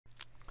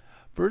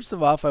First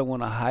of all, I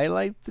want to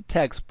highlight the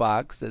text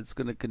box that's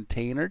going to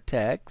contain our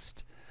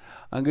text.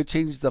 I'm going to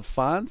change the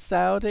font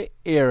style to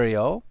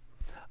Arial.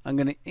 I'm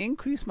going to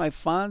increase my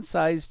font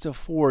size to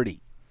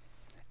 40.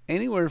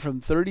 Anywhere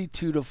from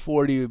 32 to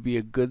 40 would be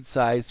a good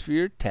size for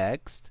your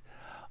text.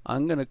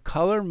 I'm going to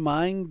color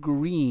mine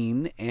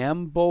green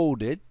and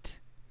bold it.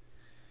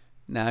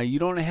 Now you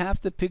don't have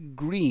to pick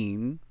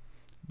green,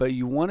 but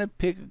you want to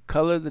pick a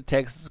color of the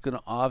text that's going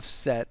to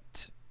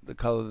offset the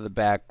color of the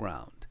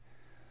background.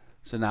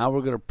 So now we're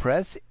going to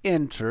press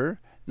enter.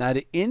 Now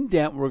to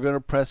indent, we're going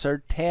to press our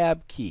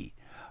tab key.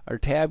 Our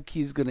tab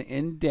key is going to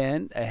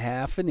indent a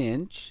 1/2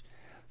 inch,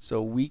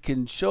 so we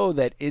can show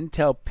that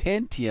Intel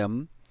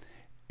Pentium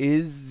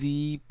is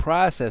the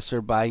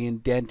processor by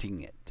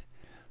indenting it.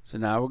 So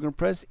now we're going to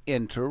press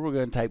enter. We're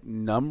going to type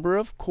number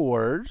of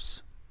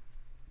cores.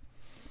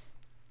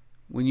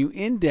 When you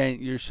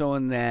indent, you're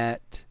showing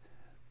that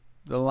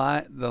the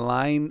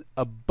line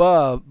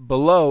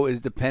below is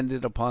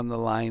dependent upon the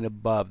line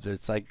above.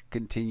 It's like a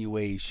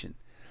continuation.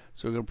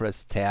 So we're going to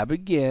press tab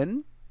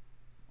again.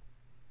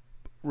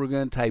 We're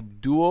going to type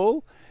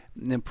dual,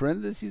 and in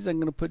parentheses I'm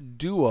going to put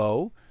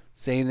duo,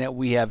 saying that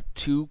we have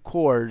 2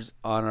 cores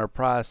on our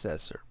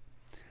processor.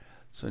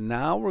 So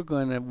now we're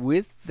going to,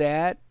 with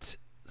that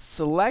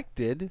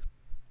selected,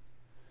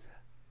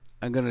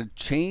 I'm going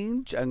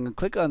to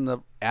click on the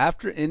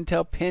after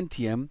Intel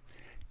Pentium,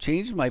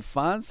 change my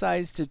font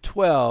size to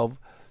 12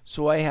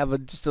 so I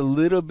have just a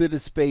little bit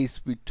of space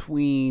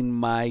between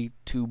my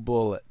 2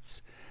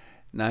 bullets.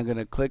 Now I'm going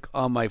to click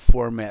on my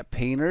format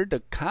painter to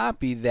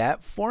copy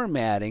that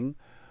formatting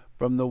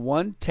from the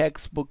one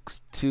text box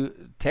to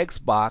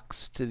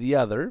the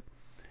other.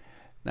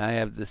 Now I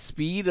have the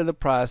speed of the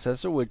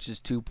processor, which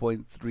is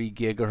 2.3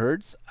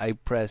 gigahertz. I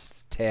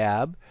pressed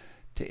tab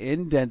to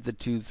indent the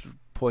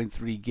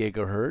 2.3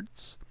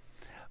 gigahertz.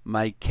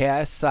 My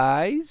cache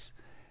size,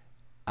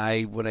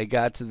 when I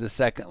got to the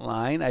second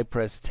line, I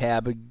pressed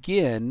tab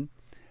again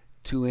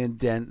to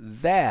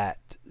indent that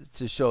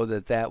to show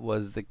that that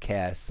was the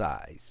cache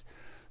size.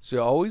 So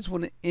you always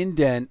want to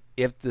indent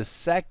if the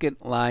second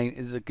line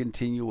is a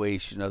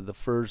continuation of the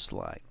first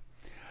line.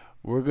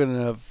 We're going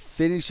to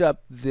finish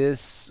up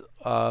this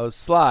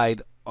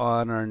slide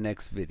on our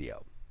next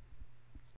video.